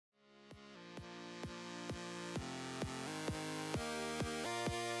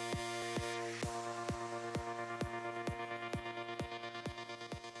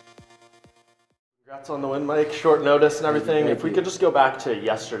Congrats on the win, Mike. Short notice and everything. If we could just go back to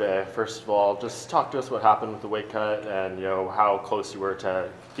yesterday, first of all, just talk to us what happened with the weight cut and how close you were to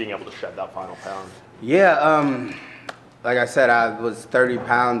being able to shed that final pound. Yeah, like I said, I was 30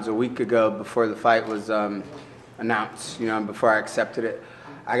 pounds a week ago before the fight was announced. Before I accepted it,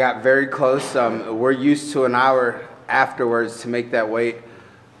 I got very close. We're used to an hour afterwards to make that weight.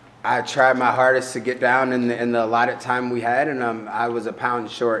 I tried my hardest to get down in the allotted time we had, and I was a pound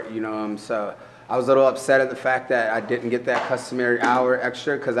short. So I was a little upset at the fact that I didn't get that customary hour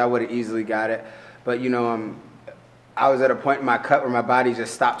extra because I would have easily got it. But I was at a point in my cut where my body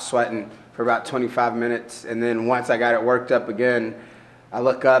just stopped sweating for about 25 minutes, and then once I got it worked up again, I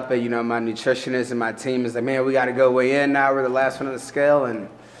look up and my nutritionist and my team is like, man, we got to go weigh in now. We're the last one on the scale, and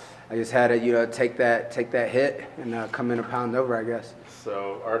I just had to take that hit and come in a pound over, I guess.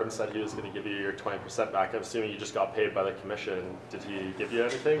 So Artem said he was going to give you your 20% back. I'm assuming you just got paid by the commission. Did he give you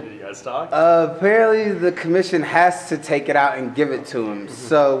anything? Did you guys talk? Apparently the commission has to take it out and give it to him.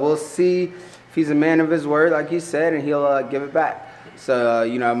 So we'll see if he's a man of his word, like he said, and he'll give it back. So,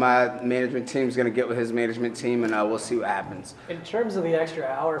 my management team is going to get with his management team, and we'll see what happens. In terms of the extra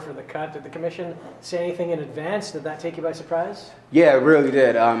hour for the cut, did the commission say anything in advance? Did that take you by surprise? Yeah, it really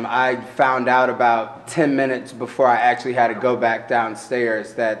did. I found out about 10 minutes before I actually had to go back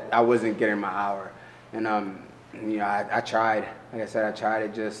downstairs that I wasn't getting my hour. And, I tried. Like I said, I tried.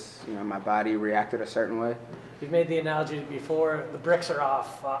 It just, my body reacted a certain way. You've made the analogy before, the bricks are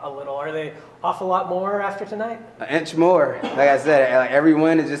off a little. Are they off a lot more after tonight? An inch more. Like I said, every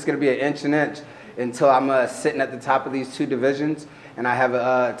win is just going to be an inch until I'm sitting at the top of these two divisions and I have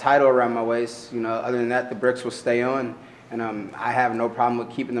a title around my waist. Other than that, the bricks will stay on. And I have no problem with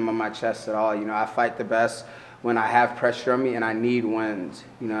keeping them on my chest at all. I fight the best when I have pressure on me and I need wins.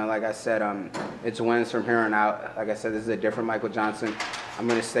 Like I said, it's wins from here on out. Like I said, this is a different Michael Johnson. I'm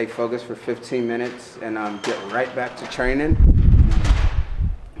going to stay focused for 15 minutes and get right back to training.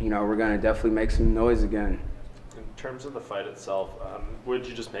 We're going to definitely make some noise again. In terms of the fight itself, what did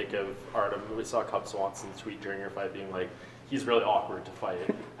you just make of Artem? We saw Cub Swanson tweet during your fight being like, he's really awkward to fight,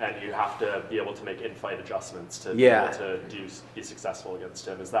 and you have to be able to make in-fight adjustments to be able to be successful against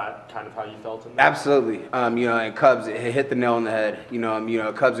him. Is that kind of how you felt in that? Absolutely. And Cubs, it hit the nail on the head.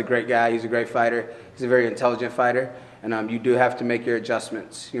 Cubs a great guy. He's a great fighter. He's a very intelligent fighter, and you do have to make your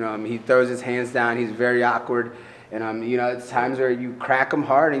adjustments. He throws his hands down. He's very awkward. And, it's times where you crack him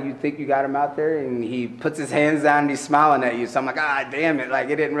hard and you think you got him out there, and he puts his hands down and he's smiling at you. So I'm like, ah, damn it. Like,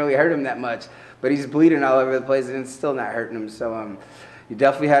 it didn't really hurt him that much. But he's bleeding all over the place and it's still not hurting him. So you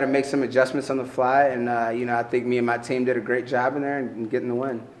definitely had to make some adjustments on the fly. And, I think me and my team did a great job in there and getting the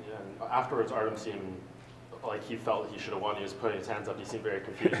win. Yeah, and afterwards, Artem seemed like he felt he should have won. He was putting his hands up. He seemed very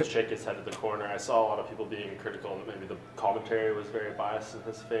confused, shake his head at the corner. I saw a lot of people being critical, and maybe the commentary was very biased in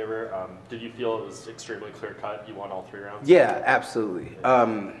his favor. Did you feel it was extremely clear-cut? You won all 3 rounds? Yeah, absolutely.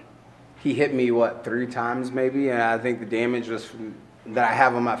 He hit me, 3 times maybe, and I think the damage was that I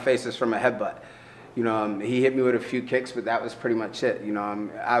have on my face is from a headbutt. He hit me with a few kicks, but that was pretty much it.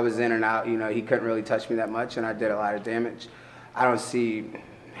 I was in and out. He couldn't really touch me that much, and I did a lot of damage. I don't see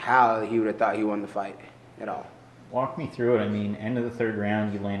how he would have thought he won the fight at all. Walk me through it. I mean, end of the 3rd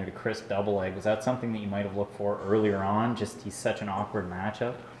round, you landed a crisp double leg. Was that something that you might have looked for earlier on? Just he's such an awkward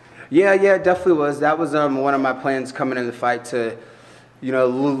matchup. Yeah, it definitely was. That was one of my plans coming in the fight to,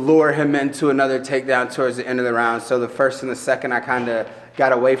 lure him into another takedown towards the end of the round. So the first and the second, I kind of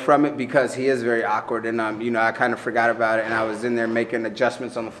got away from it because he is very awkward, and I kind of forgot about it, and I was in there making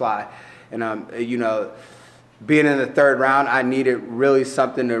adjustments on the fly, and being in the 3rd round, I needed really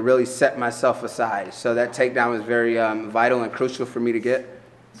something to really set myself aside. So that takedown was very vital and crucial for me to get.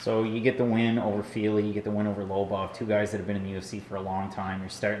 So you get the win over Feely, you get the win over Lobov, 2 guys that have been in the UFC for a long time. You're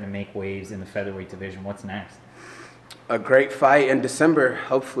starting to make waves in the featherweight division. What's next? A great fight in December,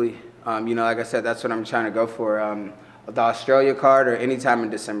 hopefully. Like I said, that's what I'm trying to go for. The Australia card or any time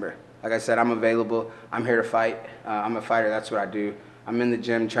in December. Like I said, I'm available. I'm here to fight. I'm a fighter. That's what I do. I'm in the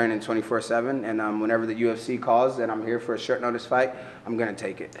gym training 24/7, and whenever the UFC calls and I'm here for a short notice fight, I'm going to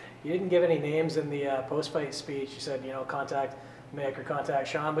take it. You didn't give any names in the post-fight speech. You said, contact Mick or contact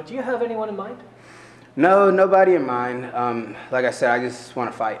Sean, but do you have anyone in mind? No, nobody in mind. Like I said, I just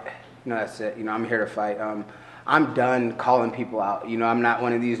want to fight. That's it. I'm here to fight. I'm done calling people out. I'm not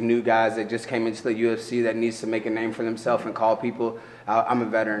one of these new guys that just came into the UFC that needs to make a name for themselves and call people out. I'm a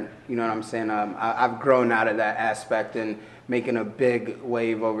veteran. You know what I'm saying? I've grown out of that aspect and making a big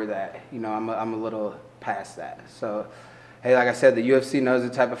wave over that. I'm a little past that. So, hey, like I said, the UFC knows the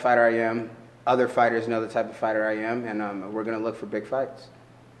type of fighter I am. Other fighters know the type of fighter I am, and we're going to look for big fights.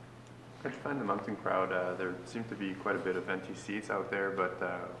 How'd you find the Moncton crowd? There seemed to be quite a bit of empty seats out there, but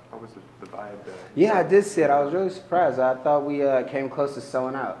how was the vibe? Yeah, I did see it. I was really surprised. I thought we came close to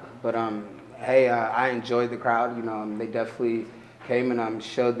selling out. But hey, I enjoyed the crowd. You know, they definitely came and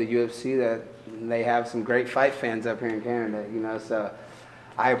showed the UFC that they have some great fight fans up here in Canada. You know, so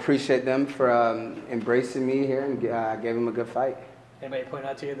I appreciate them for embracing me here and gave them a good fight. Anybody point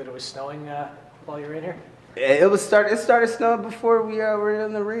out to you that it was snowing while you were in here? It started snowing before we were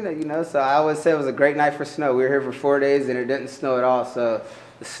in the arena, you know. So I always say it was a great night for snow. We were here for 4 days and it didn't snow at all. So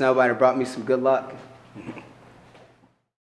the snow might have brought me some good luck.